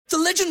The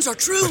legends are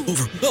true.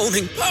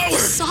 Overwhelming power!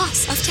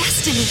 Sauce of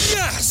destiny.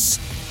 Yes!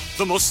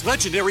 The most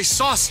legendary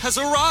sauce has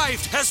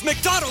arrived as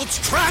McDonald's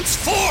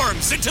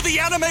transforms into the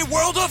anime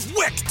world of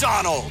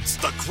WickDonald's.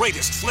 The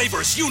greatest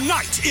flavors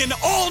unite in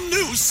all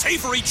new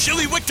savory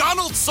chili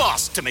McDonald's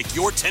sauce to make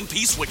your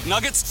 10-piece Wick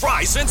Nuggets,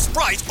 fries, and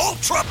Sprite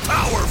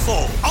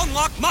ultra-powerful.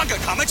 Unlock manga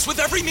comics with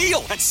every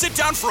meal and sit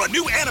down for a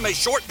new anime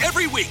short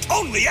every week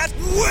only at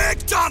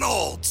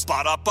WickDonald's.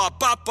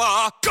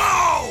 Ba-da-ba-ba-ba,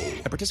 go!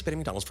 At participating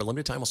McDonald's for a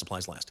limited time while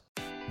supplies last.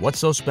 What's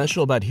so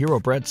special about Hero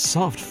Bread's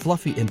soft,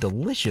 fluffy, and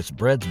delicious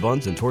breads,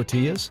 buns, and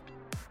tortillas?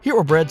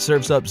 Hero Bread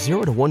serves up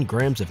 0 to 1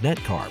 grams of net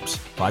carbs,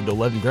 5 to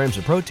 11 grams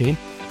of protein,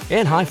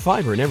 and high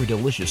fiber in every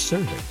delicious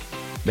serving.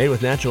 Made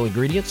with natural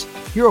ingredients,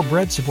 Hero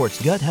Bread supports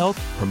gut health,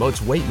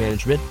 promotes weight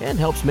management, and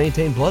helps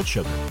maintain blood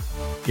sugar.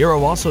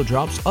 Hero also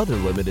drops other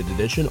limited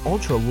edition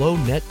ultra-low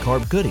net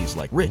carb goodies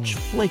like rich,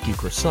 flaky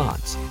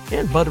croissants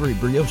and buttery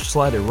brioche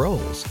slider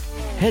rolls.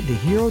 Head to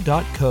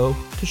hero.co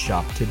to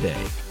shop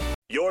today.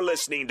 You're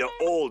listening to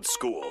Old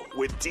School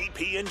with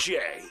DP and J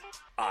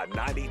on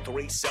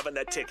 93.7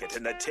 The Ticket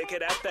and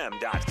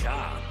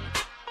theticketfm.com.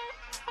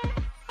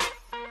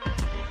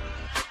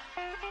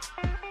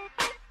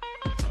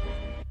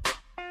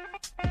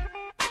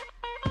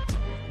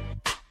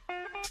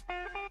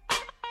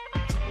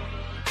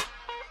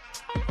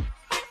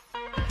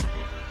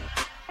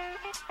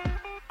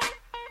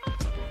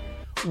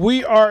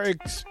 We are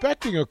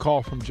expecting a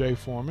call from Jay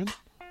Foreman.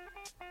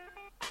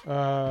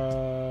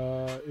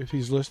 If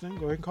he's listening,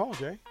 go ahead and call,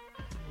 Jay.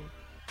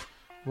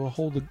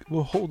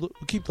 We'll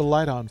keep the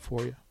light on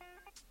for you.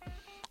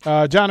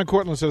 John in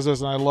Cortland says this,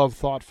 and I love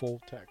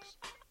thoughtful text.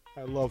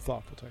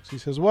 He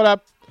says, "What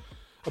up?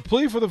 A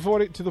plea for the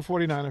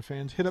 49er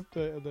fans. Hit up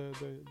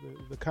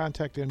the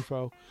contact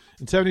info.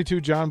 In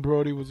 '72, John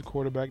Brody was the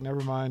quarterback.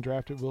 Never mind,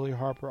 drafted Willie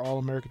Harper,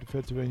 All-American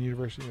defensive end,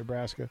 University of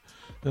Nebraska.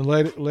 Then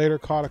later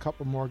caught a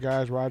couple more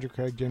guys: Roger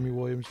Craig, Jimmy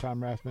Williams, Tom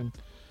Rathman.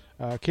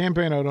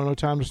 Campaign, I don't know,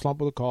 time to slump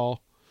with a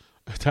call.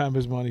 Time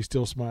is money,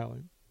 still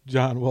smiling.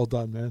 John, well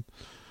done, man."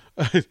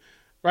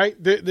 Right?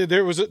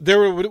 There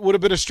would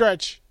have been a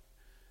stretch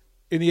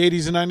in the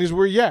 80s and 90s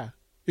where, yeah,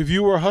 if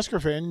you were a Husker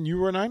fan, you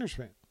were a Niners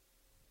fan.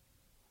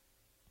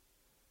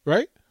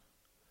 Right?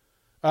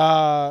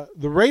 The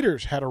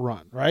Raiders had a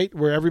run, right,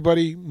 where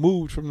everybody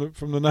moved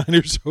from the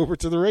Niners over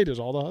to the Raiders.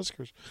 All the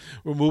Huskers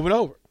were moving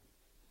over.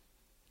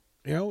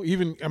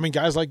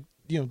 Guys like,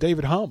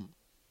 David Humm,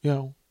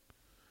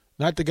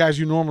 not the guys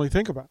you normally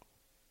think about.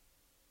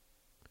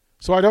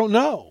 So I don't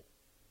know.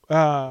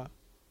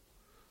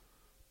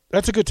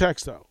 That's a good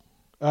text, though.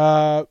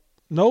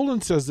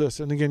 Nolan says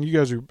this, and again, you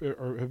guys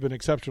have been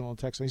exceptional in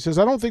texting. He says,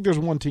 "I don't think there's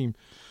one team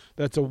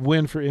that's a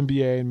win for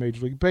NBA and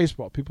Major League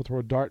Baseball. People throw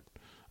a dart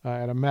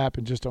at a map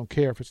and just don't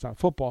care if it's not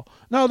football."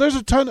 No, there's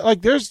a ton.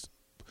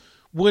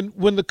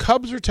 When the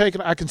Cubs are taken,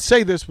 I can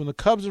say this: when the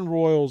Cubs and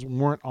Royals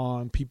weren't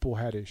on, people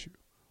had issue.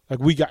 Like,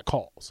 we got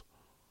calls.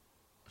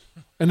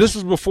 And this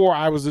was before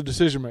I was the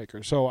decision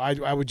maker, so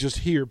I would just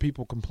hear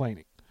people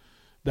complaining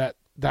that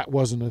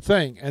wasn't a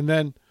thing. And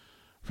then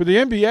for the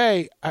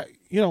NBA,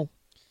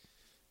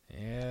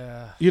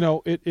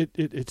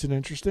 it's an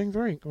interesting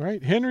thing,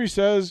 right? Henry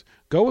says,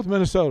 "Go with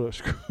Minnesota.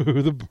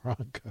 Screw the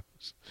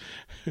Broncos."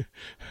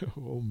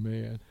 Oh,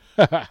 man.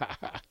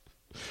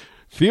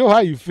 Feel how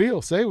you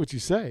feel. Say what you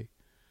say.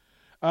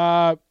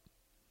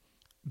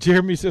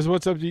 Jeremy says,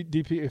 "What's up,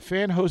 DP? A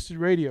fan-hosted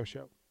radio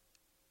show."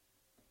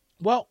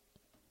 Well,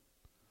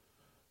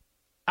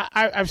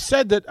 I've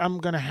said that I'm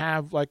going to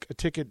have like a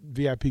ticket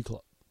VIP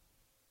club.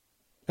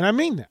 And I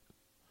mean that.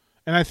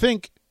 And I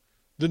think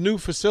the new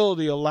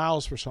facility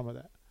allows for some of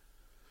that.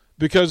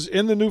 Because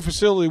in the new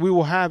facility, we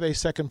will have a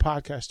second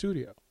podcast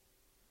studio.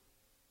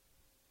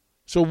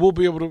 So we'll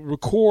be able to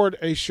record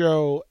a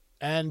show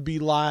and be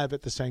live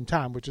at the same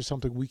time, which is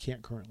something we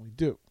can't currently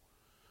do.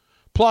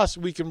 Plus,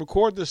 we can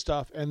record this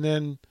stuff and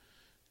then,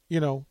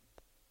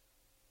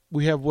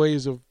 we have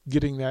ways of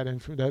getting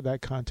that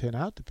content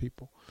out to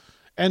people.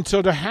 And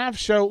so to have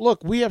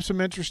look, we have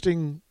some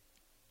interesting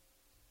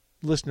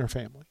listener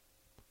family.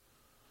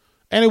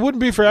 And it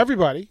wouldn't be for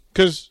everybody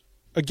because,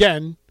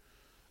 again,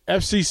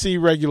 FCC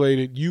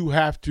regulated, you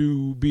have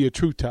to be a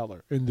truth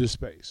teller in this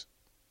space.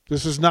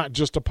 This is not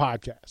just a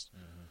podcast.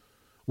 Mm-hmm.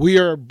 We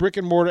are brick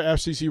and mortar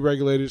FCC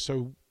regulated,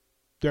 so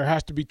there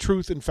has to be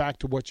truth and fact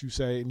to what you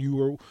say, and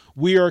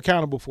we are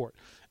accountable for it.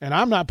 And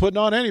I'm not putting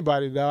on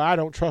anybody that I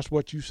don't trust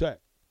what you say.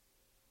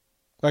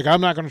 Like,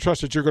 I'm not going to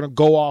trust that you're going to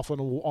go off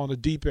on the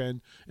deep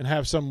end and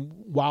have some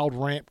wild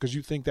rant because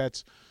you think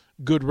that's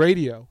good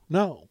radio.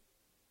 No.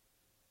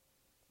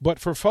 But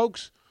for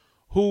folks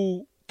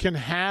who can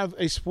have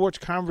a sports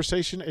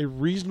conversation, a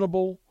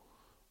reasonable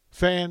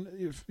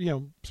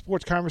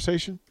sports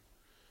conversation,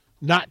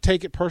 not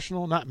take it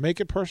personal, not make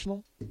it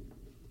personal,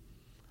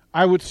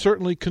 I would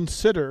certainly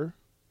consider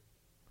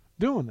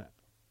doing that.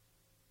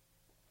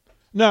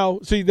 No,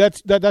 see,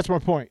 that's my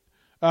point.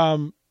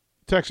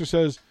 Texter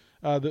says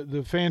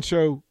the fan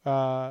show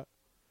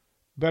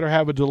better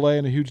have a delay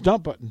and a huge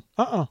dump button.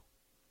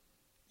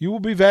 You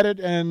will be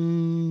vetted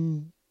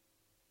and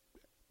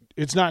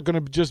It's not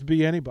going to just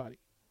be anybody.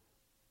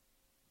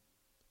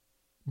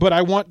 But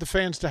I want the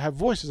fans to have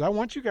voices. I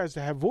want you guys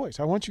to have voice.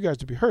 I want you guys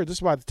to be heard. This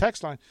is why the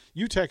text line,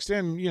 you text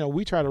in,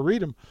 we try to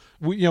read them.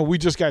 We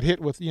just got hit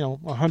with,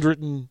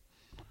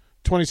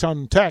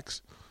 120-something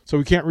texts, so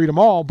we can't read them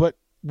all, but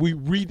we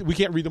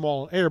can't read them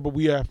all on air, but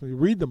we actually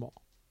read them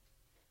all.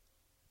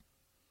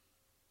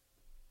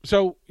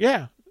 So,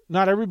 yeah,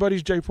 not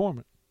everybody's Jay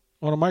Foreman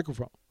on a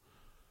microphone.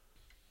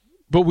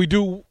 But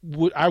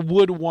I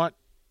would want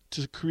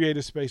to create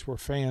a space where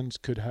fans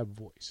could have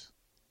voice.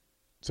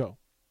 So,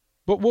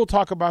 but we'll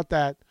talk about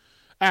that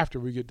after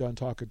we get done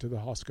talking to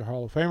the Husker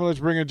Hall of Famer. Let's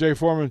bring in Jay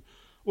Foreman.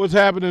 What's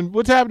happening?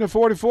 What's happening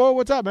 44?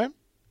 What's up, man?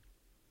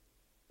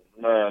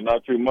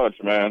 Not too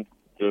much, man.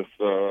 Just,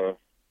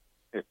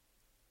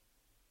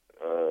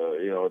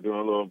 doing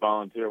a little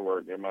volunteer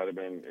work. It might have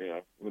been,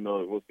 who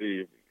knows? We'll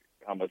see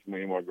how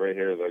many more gray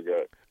hairs I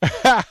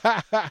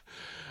got.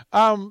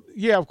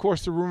 Yeah, of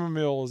course, the rumor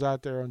mill is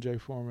out there on Jay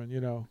Foreman,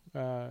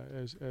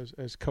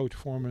 as Coach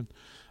Foreman.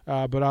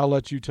 But I'll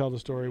let you tell the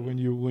story when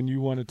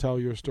you want to tell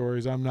your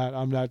stories. I'm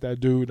not that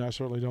dude, and I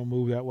certainly don't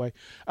move that way.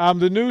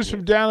 The news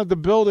from down at the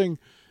building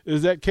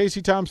is that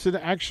Casey Thompson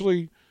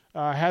actually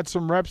had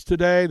some reps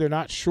today. They're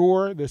not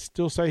sure. They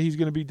still say he's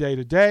going to be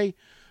day-to-day.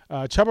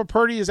 Chubba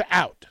Purdy is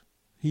out.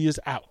 He is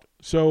out.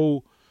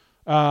 So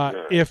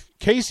if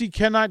Casey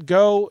cannot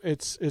go,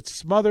 it's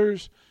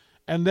Smothers.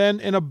 And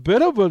then in a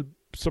bit of a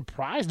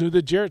surprise news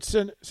that Jarrett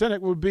Sinek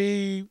would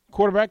be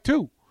quarterback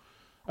too.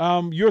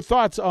 Your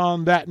thoughts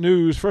on that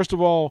news, first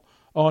of all,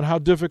 on how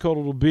difficult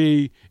it will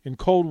be in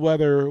cold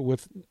weather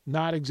with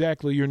not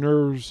exactly your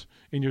nerves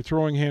and your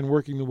throwing hand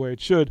working the way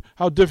it should.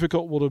 How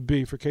difficult will it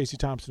be for Casey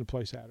Thompson to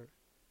play Saturday?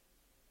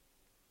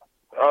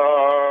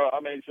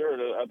 Sure.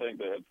 I think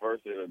that at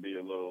first it would be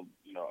a little,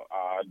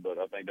 odd, but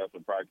I think that's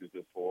what practice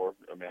is for.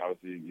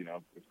 Obviously,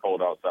 it's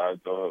cold outside,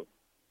 so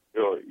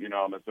he'll,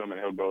 I'm assuming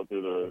he'll go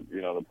through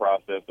the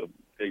process of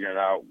figuring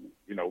out,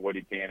 what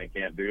he can and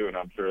can't do. And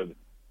I'm sure that,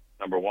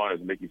 number one, as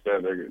Mickey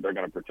said, they're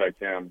going to protect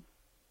him,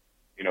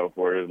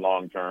 for his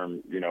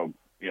long-term,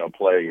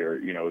 play or,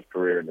 his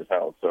career in this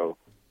house. So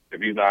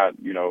if he's not,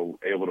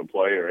 able to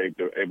play or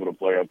able to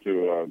play up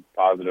to a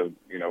positive,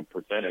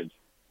 percentage,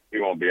 he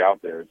won't be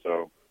out there.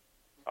 So,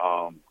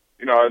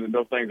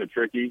 those things are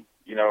tricky.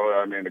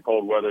 The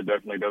cold weather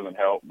definitely doesn't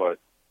help, but,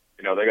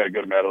 they got a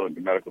good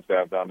medical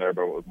staff down there,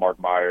 but with Mark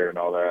Meyer and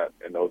all that,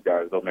 and those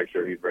guys, they'll make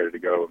sure he's ready to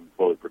go and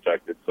fully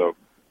protected. So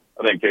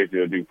I think Casey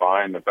will do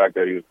fine. The fact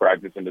that he was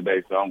practicing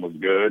today some was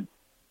good.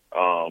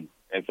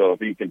 And so if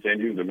he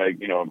continues to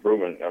make,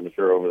 improvement, I'm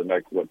sure over the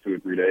next, 2 or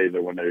 3 days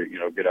or when they,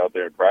 get out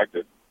there and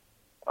practice,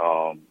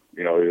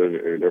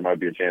 there might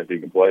be a chance he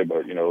can play.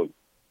 But,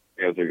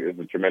 it's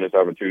a tremendous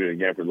opportunity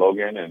again for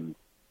Logan and,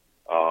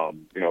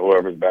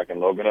 whoever's backing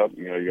Logan up,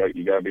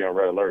 you got to be on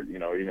red alert.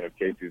 Even if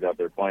Casey's out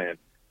there playing,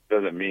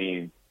 doesn't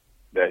mean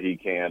that he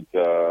can't, be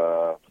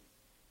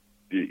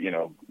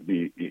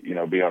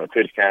on a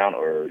pitch count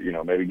or,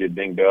 maybe get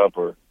dinged up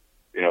or,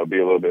 be a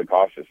little bit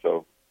cautious.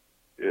 So,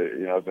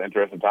 it's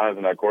interesting times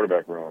in that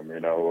quarterback room. I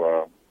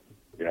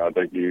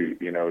think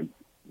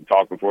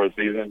talk before the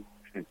season,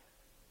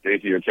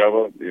 Casey or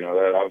Chubba,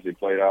 that obviously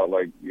played out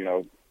like,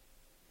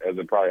 as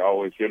it probably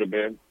always should have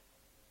been.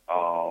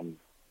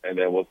 And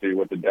then we'll see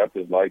what the depth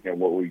is like and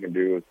what we can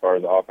do as far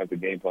as the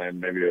offensive game plan,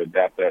 maybe to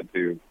adapt that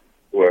to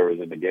whoever's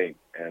in the game.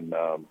 And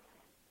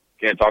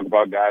can't talk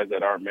about guys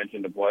that aren't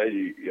mentioned to play.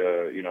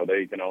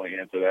 They can only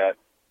answer that,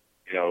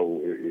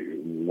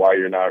 why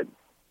you're not,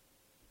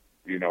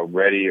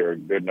 ready or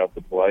good enough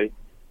to play.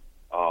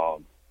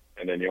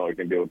 And then you only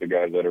can deal with the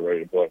guys that are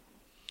ready to play.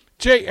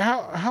 Jay,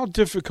 how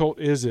difficult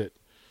is it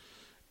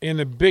in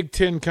a Big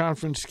Ten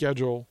conference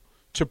schedule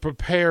to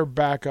prepare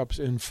backups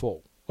in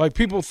full? Like,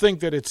 people think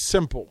that it's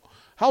simple.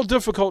 How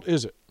difficult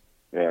is it?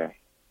 Yeah.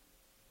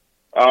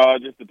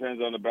 It just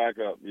depends on the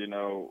backup,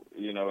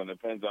 and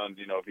depends on,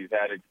 if he's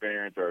had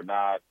experience or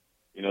not.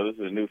 This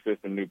is a new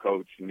system, new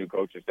coach, new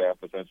coaching staff,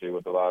 essentially,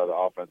 with a lot of the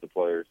offensive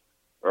players,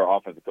 or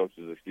offensive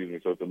coaches,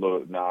 so it's a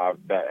little,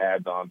 that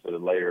adds on to the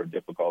layer of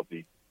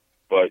difficulty.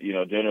 But,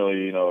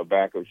 generally, a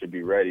backup should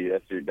be ready.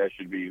 That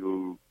should be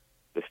who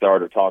the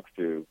starter talks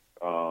to,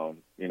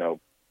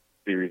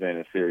 series in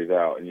and series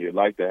out. And you'd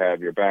like to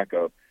have your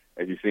backup,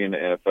 as you see in the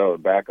NFL,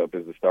 the backup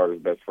is the starter's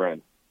best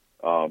friend.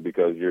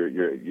 Because you're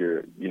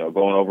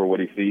going over what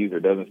he sees or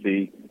doesn't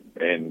see,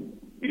 and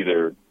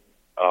either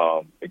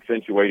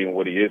accentuating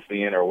what he is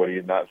seeing or what he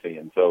is not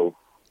seeing. So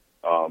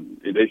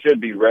they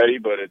should be ready,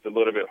 but it's a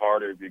little bit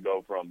harder if you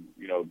go from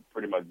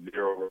pretty much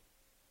zero.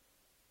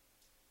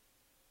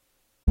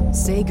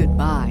 Say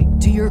goodbye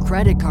to your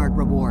credit card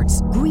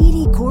rewards.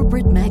 Greedy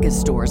corporate mega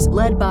stores,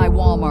 led by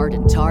Walmart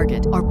and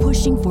Target, are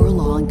pushing for a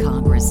law in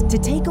Congress to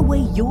take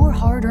away your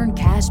hard-earned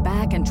cash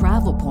back and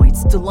travel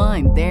points to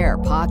line their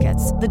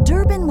pockets. The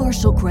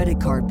Durbin-Marshall credit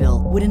card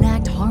bill would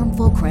enact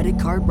harmful credit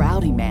card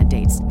routing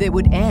mandates that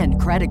would end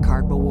credit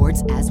card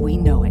rewards as we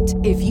know it.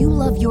 If you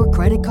love your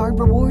credit card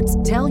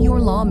rewards, tell your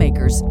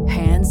lawmakers,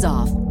 hands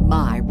off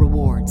my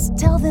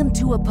rewards. Tell them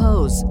to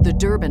oppose the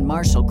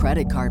Durbin-Marshall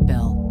credit card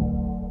bill.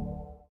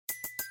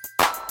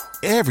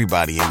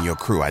 Everybody in your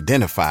crew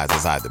identifies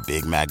as either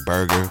Big Mac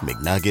Burger,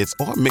 McNuggets,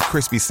 or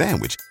McCrispy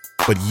Sandwich.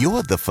 But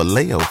you're the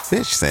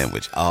Filet-O-Fish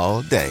Sandwich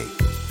all day.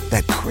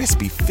 That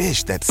crispy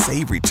fish, that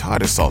savory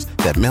tartar sauce,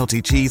 that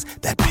melty cheese,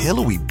 that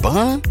pillowy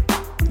bun.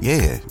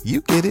 Yeah,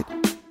 you get it.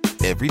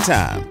 Every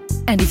time.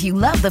 And if you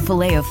love the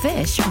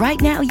Filet-O-Fish, right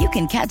now you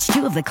can catch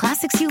two of the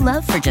classics you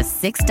love for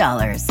just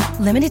 $6.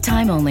 Limited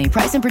time only.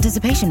 Price and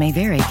participation may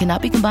vary.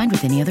 Cannot be combined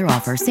with any other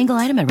offer. Single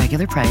item at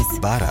regular price.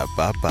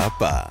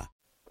 Ba-da-ba-ba-ba.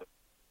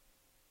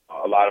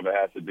 A lot of it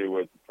has to do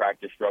with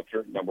practice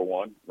structure, number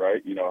one,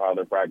 right? You know, how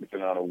they're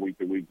practicing on a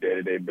week-to-week,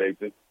 day-to-day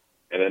basis.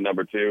 And then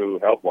number two,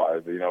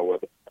 health-wise, you know,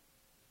 with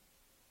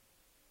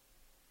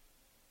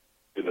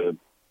the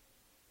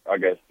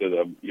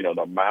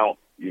amount,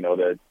 you know,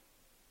 that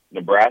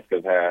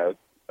Nebraska has,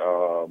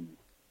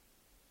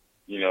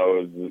 you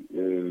know,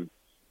 is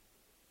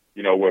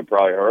you know, would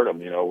probably hurt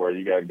them, you know, where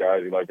you got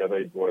guys like, I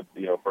think,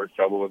 first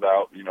Trouble was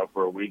out, you know,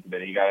 for a week,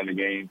 then he got in the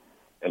game.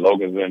 And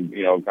Logan's been,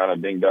 you know, kind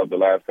of dinged up the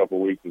last couple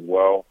of weeks as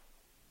well.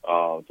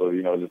 So,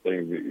 you know, just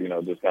things, you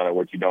know, just kind of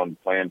what you don't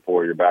plan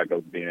for, your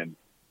backups being,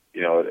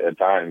 you know, at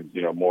times,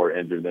 you know, more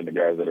injured than the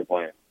guys that are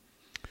playing.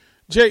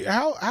 Jay,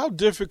 how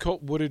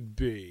difficult would it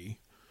be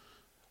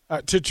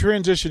to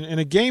transition in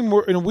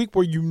a week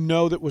where you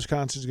know that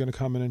Wisconsin's going to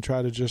come in and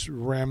try to just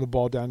ram the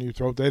ball down your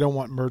throat? They don't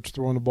want Mertz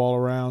throwing the ball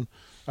around.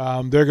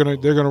 They're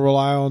gonna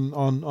rely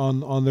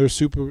on their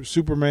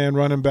Superman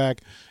running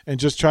back and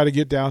just try to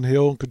get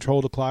downhill and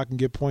control the clock and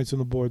get points on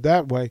the board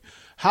that way.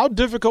 How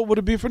difficult would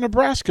it be for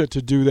Nebraska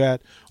to do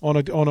that on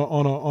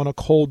a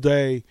cold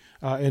day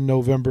in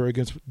November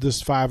against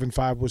this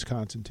 5-5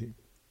 Wisconsin team?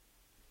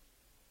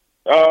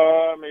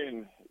 I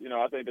mean, you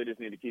know, I think they just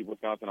need to keep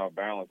Wisconsin off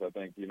balance. I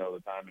think, you know, the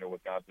timing of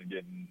Wisconsin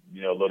getting,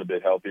 you know, a little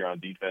bit healthier on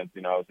defense,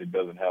 you know, obviously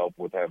doesn't help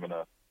with having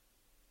a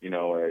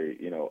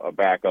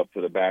backup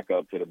to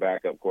the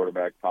backup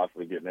quarterback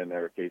possibly getting in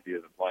there if Casey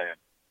isn't playing.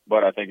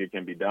 But I think it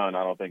can be done.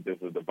 I don't think this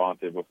is the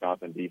vaunted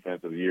Wisconsin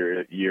defense of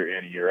year in,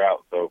 year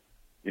out. So,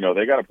 you know,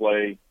 they got to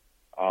play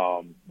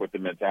with the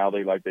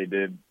mentality like they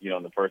did, you know,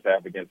 in the first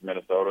half against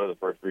Minnesota, the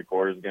first three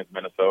quarters against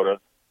Minnesota,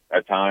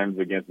 at times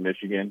against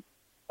Michigan,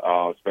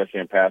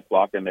 especially in pass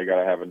blocking. They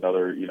got to have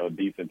another, you know,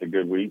 decent to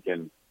good week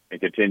and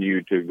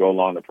continue to go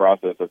along the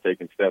process of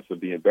taking steps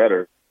of being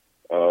better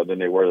than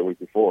they were the week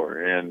before.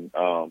 And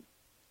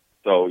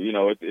so, you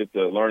know, it's a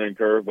learning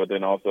curve, but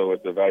then also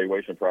it's an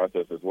evaluation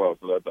process as well.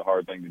 So that's a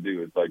hard thing to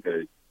do. It's like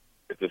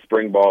it's a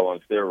spring ball on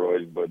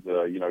steroids, but,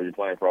 you know, you're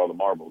playing for all the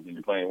marbles, and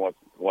you're playing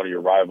one of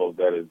your rivals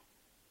that has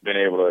been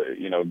able to,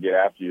 you know, get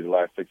after you the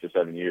last 6 or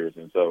 7 years.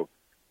 And so,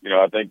 you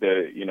know, I think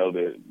that, you know,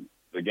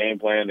 the game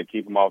plan to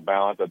keep them off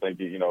balance, I think,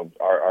 you know,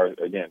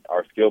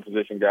 our skill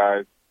position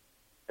guys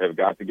have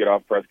got to get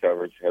off press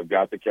coverage, have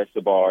got to catch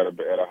the ball at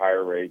a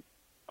higher rate.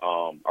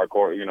 Our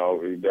core, you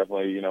know,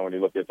 definitely, you know, when you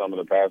look at some of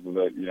the passes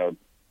that, you know,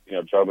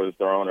 Chuba has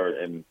thrown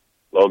in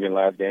Logan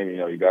last game, you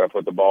know, you got to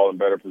put the ball in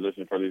better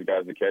position for these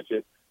guys to catch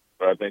it.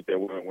 But I think that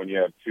when you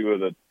have two of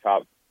the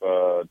top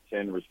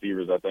 10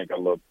 receivers, I think I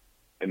look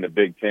in the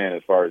Big Ten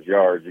as far as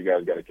yards, you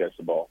guys got to catch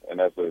the ball, and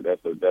that's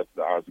the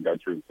honest to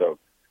God truth. So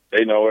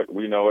they know it,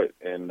 we know it,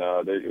 and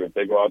if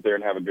they go out there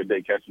and have a good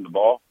day catching the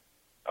ball,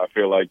 I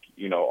feel like,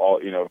 you know,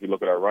 if you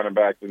look at our running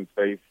backs in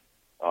space,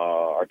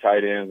 our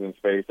tight ends in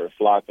space, our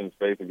slots in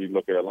space. If you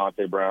look at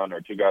Alante Brown, our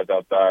two guys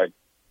outside,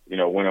 you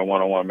know, winning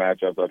one-on-one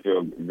matchups, I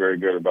feel very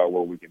good about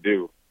what we can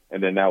do.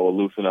 And then that will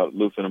loosen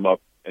them up,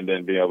 and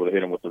then be able to hit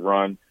them with the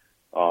run.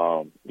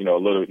 You know,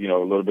 a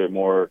little bit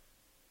more,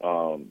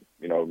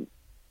 you know,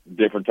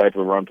 different type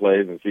of run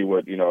plays, and see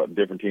what, you know,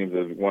 different teams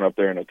have went up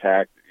there and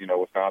attacked, you know,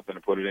 Wisconsin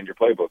and put it in your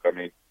playbook. I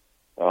mean,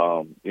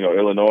 you know,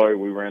 Illinois,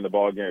 we ran the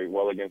ball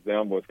well against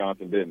them.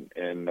 Wisconsin didn't,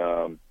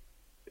 and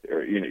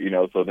you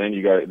know, so then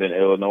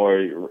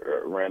Illinois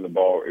ran the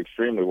ball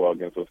extremely well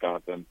against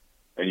Wisconsin,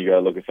 and you got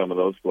to look at some of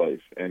those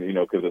plays, and, you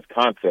know, because it's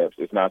concepts,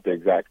 it's not the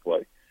exact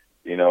play,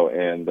 you know,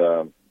 and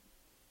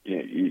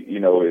you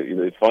know,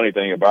 the funny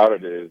thing about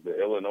it is the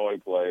Illinois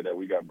play that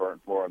we got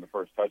burnt for on the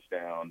first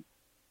touchdown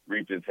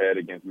reaped its head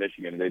against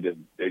Michigan, and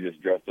they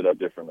just dressed it up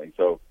differently.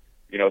 So,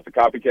 you know, it's a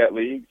copycat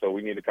league, so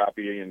we need to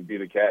copy and be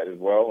the cat as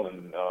well,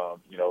 and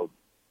you know,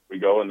 we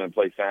go and then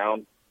play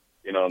sound.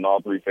 You know, in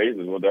all three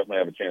phases, we'll definitely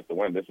have a chance to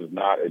win. This is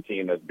not a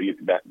team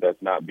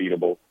that's not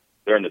beatable.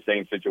 They're in the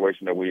same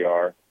situation that we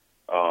are,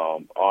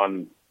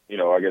 on, you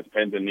know, I guess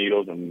pins and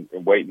needles and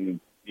waiting,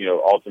 you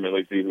know,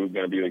 ultimately see who's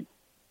going to be the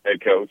head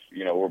coach.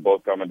 You know, we're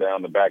both coming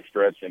down the back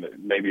stretch, and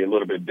it may be a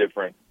little bit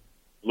different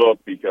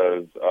look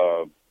because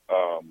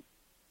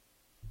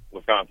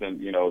Wisconsin,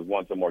 you know, has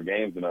won some more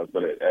games than us.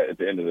 But at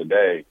the end of the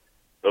day,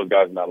 those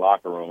guys in that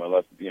locker room,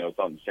 unless, you know,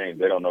 something's changed,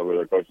 they don't know who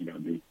their coach is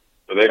going to be.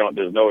 So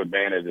there's no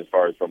advantage as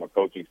far as from a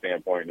coaching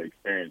standpoint and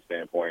experience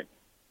standpoint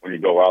when you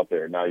go out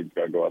there. Now you just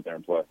got to go out there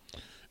and play.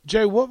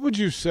 Jay, what would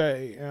you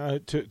say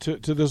to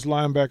this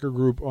linebacker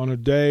group on a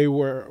day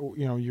where,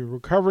 you know, you're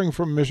recovering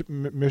from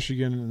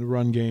Michigan in the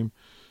run game,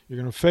 you're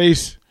going to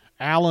face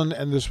Allen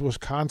and this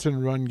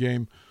Wisconsin run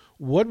game?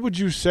 What would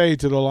you say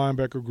to the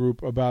linebacker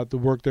group about the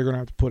work they're going to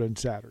have to put in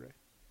Saturday?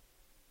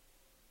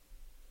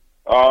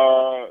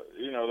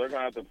 They're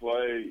gonna have to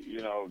play,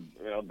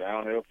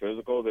 downhill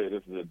physical.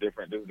 This is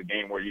a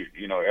game where you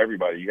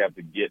have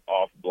to get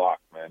off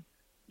blocks, man.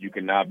 You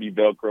cannot be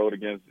Velcroed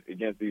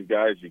against these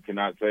guys. You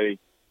cannot say,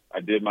 I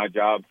did my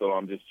job, so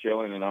I'm just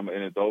chilling and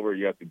it's over.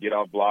 You have to get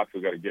off blocks.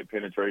 We got to get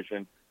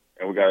penetration,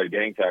 and we got to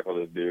gang tackle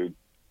this dude.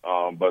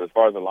 But as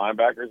far as the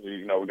linebackers,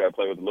 we got to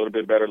play with a little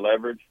bit better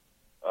leverage.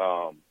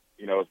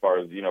 As far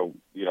as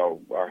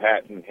our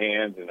hats and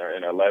hands and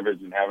our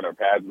leverage and having our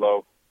pads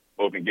low,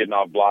 both in getting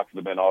off blocks,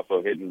 but then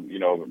also hitting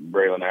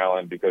Braylon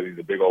Allen, because he's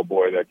a big old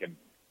boy that can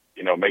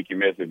make you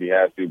miss if he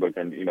has to, but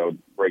can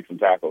break some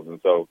tackles. And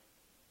so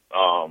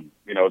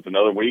it's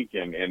another week,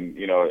 and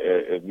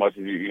as much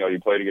as you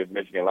played against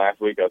Michigan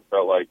last week, I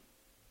felt like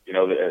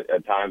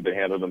at times they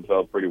handled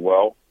themselves pretty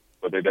well,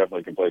 but they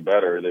definitely can play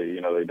better. They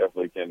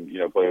definitely can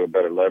play with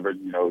better leverage.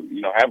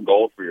 Have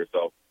goals for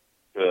yourself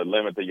to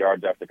limit the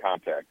yards after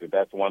contact. If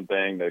that's one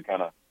thing that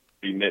kind of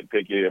be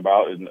nitpicky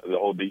about, is the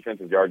whole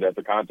defense is yards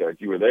after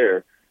contact. You were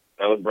there.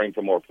 Now let's bring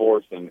some more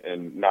force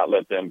and not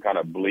let them kind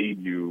of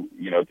bleed you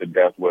to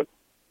death with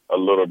a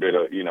little bit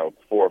of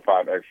 4 or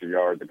 5 extra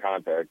yards of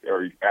contact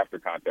or after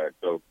contact.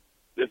 So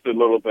just the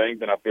little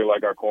things, and I feel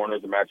like our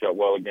corners match up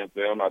well against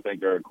them. I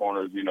think our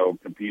corners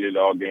competed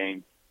all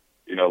game.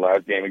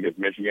 Last game against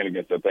Michigan,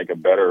 against I think a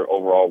better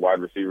overall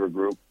wide receiver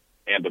group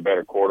and a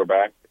better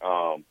quarterback.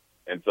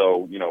 And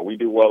so we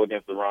do well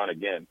against the run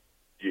again.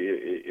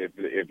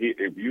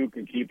 If you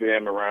can keep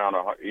him around,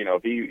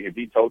 if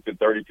he totes it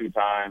 32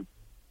 times,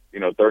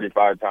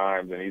 35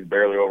 times, and he's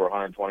barely over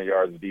 120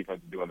 yards, the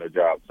defense is doing their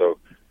job. So,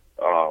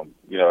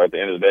 at the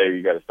end of the day,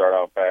 you got to start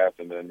out fast,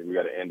 and then we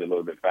got to end a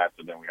little bit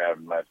faster than we have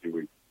in the last few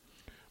weeks.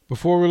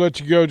 Before we let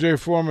you go, Jay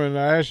Foreman,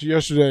 I asked you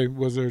yesterday,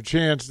 was there a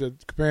chance that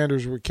the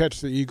Commanders would catch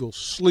the Eagles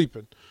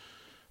sleeping?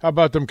 How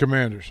about them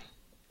Commanders?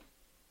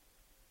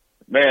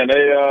 Man,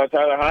 they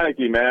Tyler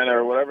Heineke, man,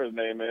 or whatever his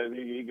name is,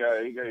 he's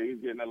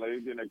getting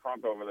a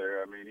crunk over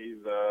there. I mean,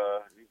 he's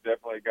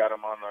definitely got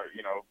him on the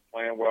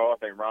playing well. I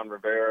think Ron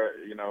Rivera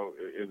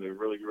is a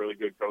really, really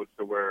good coach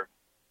to where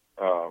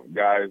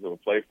guys will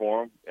play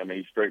for him. I mean,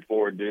 he's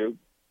straightforward dude.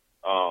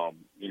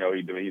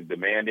 He's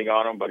demanding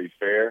on them, but he's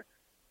fair,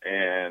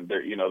 and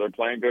they're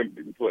playing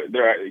good.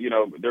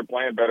 They're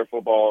playing better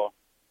football.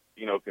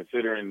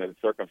 Considering the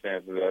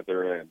circumstances that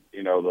they're in,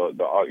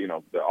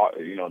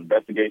 the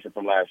investigation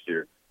from last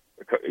year,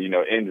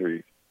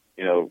 injuries,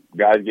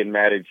 guys getting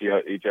mad at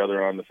each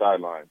other on the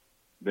sideline.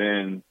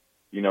 Then,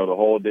 the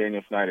whole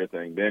Daniel Snyder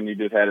thing. Then you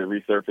just had it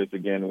resurface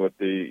again with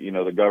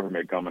the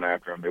government coming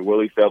after him.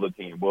 Will he sell the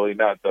team? Will he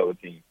not sell the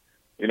team?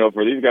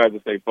 For these guys to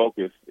stay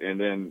focused and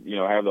then,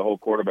 have the whole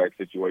quarterback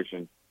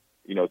situation,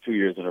 2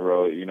 years in a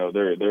row,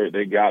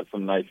 they got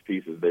some nice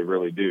pieces. They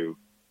really do.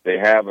 They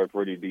have a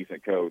pretty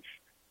decent coach.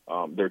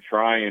 They're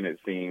trying, it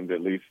seems,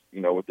 at least,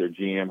 with their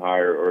GM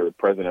hire or the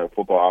president of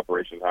football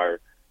operations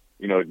hire,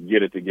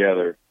 get it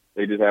together.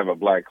 They just have a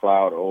black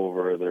cloud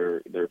over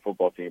their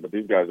football team, but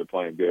these guys are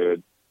playing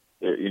good.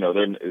 They're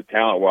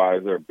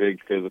talent-wise, they're a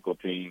big physical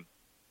team.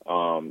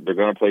 They're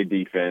going to play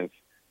defense.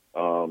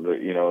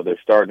 They're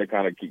starting to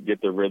kind of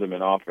get their rhythm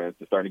in offense.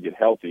 They're starting to get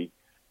healthy.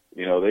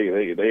 They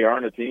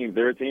aren't a team.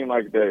 They're a team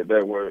like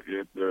that where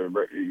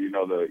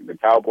the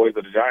Cowboys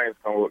or the Giants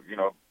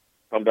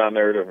come down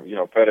there to,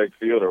 FedEx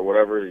Field or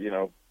whatever,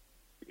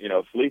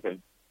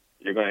 sleeping,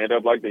 you're going to end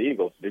up like the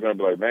Eagles. You're going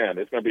to be like, man,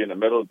 it's going to be in the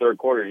middle of the third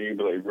quarter, and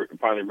you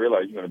finally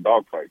realize you're going to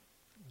dogfight.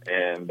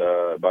 And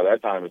by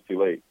that time, it's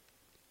too late.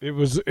 It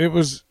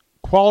was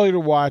quality to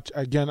watch.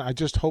 Again, I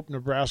just hope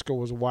Nebraska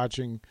was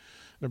watching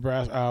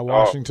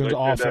Washington's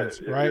offense,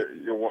 right?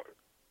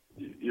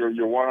 You're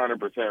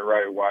 100%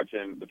 right.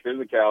 Watching the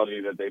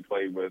physicality that they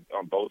played with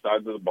on both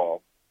sides of the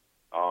ball.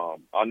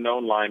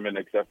 Unknown linemen,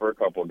 except for a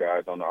couple of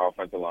guys on the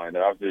offensive line.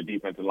 Obviously, the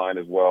defensive line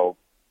is well,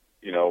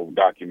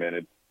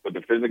 documented. But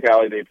the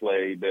physicality they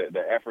played,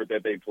 the effort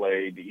that they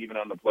played, even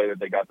on the play that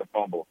they got the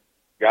fumble,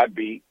 got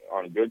beat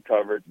on good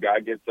coverage. Guy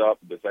gets up,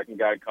 the second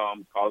guy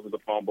comes, causes the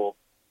fumble,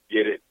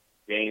 get it,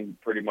 game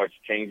pretty much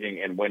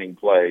changing and winning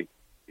play,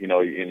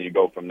 and you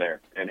go from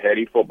there. And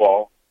heady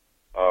football,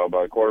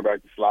 by the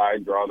quarterback to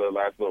slide, draw the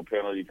last little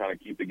penalty, kind of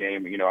keep the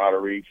game, out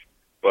of reach.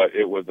 But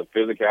it was the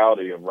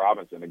physicality of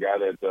Robinson, the guy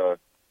that,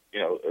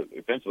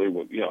 essentially,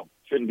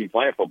 shouldn't be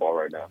playing football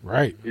right now.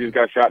 Right. He just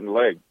got shot in the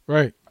leg.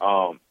 Right.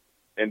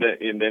 And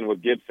then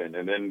with Gibson,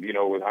 and then,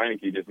 with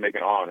Heineke just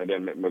making on, and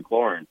then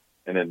McLaurin,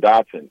 and then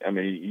Dotson. I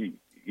mean,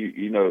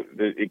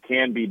 it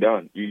can be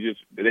done.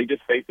 They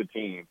just faced a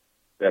team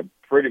that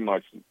pretty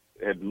much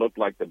had looked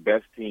like the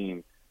best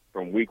team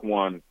from week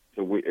 1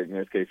 to, in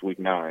this case, week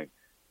 9,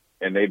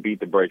 and they beat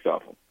the brakes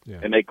off them. Yeah.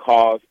 And they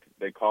caused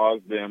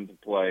them to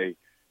play,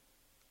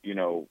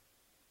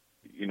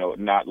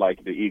 not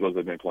like the Eagles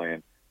have been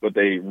playing, but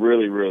they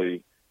really,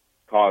 really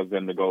caused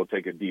them to go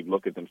take a deep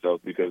look at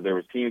themselves, because there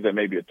was teams that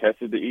maybe had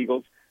tested the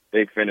Eagles.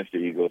 They finished the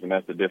Eagles, and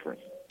that's the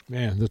difference.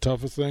 Man, the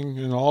toughest thing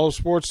in all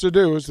sports to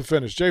do is to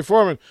finish. Jay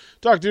Foreman,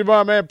 talk to you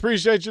tomorrow, man.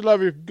 Appreciate you.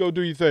 Love you. Go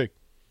do your thing.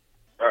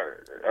 All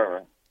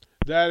right.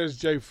 That is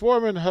Jay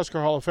Foreman,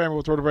 Husker Hall of Famer.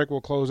 We'll throw the break. We'll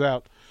close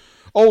out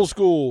Old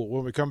School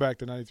when we come back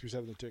to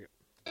 93.7 The Ticket.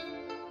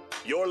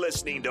 You're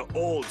listening to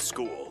Old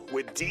School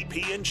with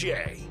DP and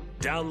J.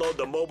 Download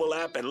the mobile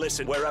app and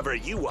listen wherever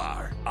you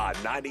are on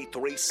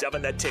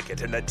 93.7 The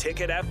Ticket and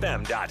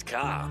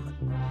theticketfm.com.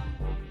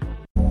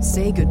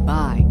 Say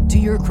goodbye to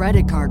your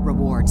credit card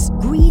rewards.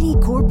 Greedy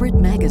corporate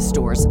mega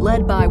stores,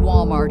 led by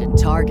Walmart and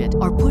Target,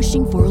 are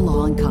pushing for a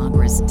law in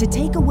Congress to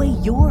take away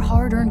your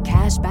hard-earned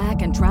cash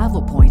back and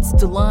travel points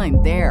to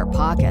line their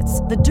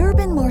pockets. The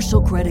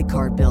Durbin-Marshall credit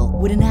card bill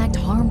would enact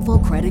harmful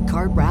credit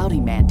card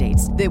routing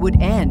mandates that would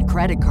end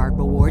credit card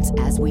rewards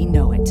as we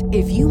know it.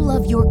 If you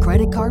love your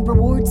credit card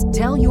rewards,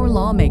 tell your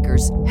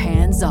lawmakers,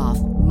 hands off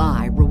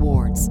my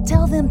rewards.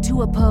 Tell them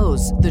to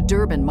oppose the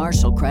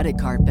Durbin-Marshall credit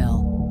card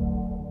bill.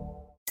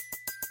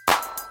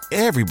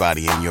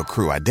 Everybody in your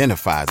crew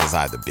identifies as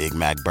either Big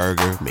Mac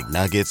Burger,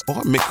 McNuggets,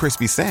 or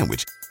McCrispy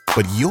Sandwich.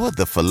 But you're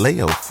the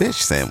Filet-O-Fish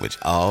Sandwich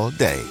all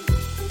day.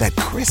 That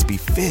crispy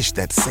fish,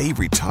 that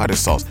savory tartar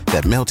sauce,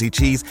 that melty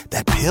cheese,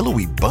 that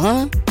pillowy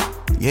bun.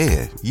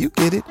 Yeah, you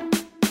get it.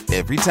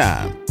 Every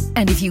time.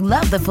 And if you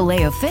love the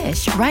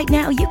Filet-O-Fish, right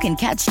now you can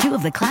catch two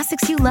of the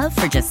classics you love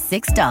for just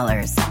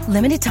 $6.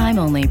 Limited time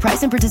only.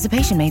 Price and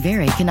participation may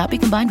vary. Cannot be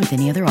combined with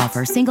any other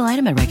offer. Single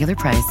item at regular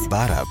price.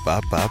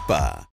 Ba-da-ba-ba-ba.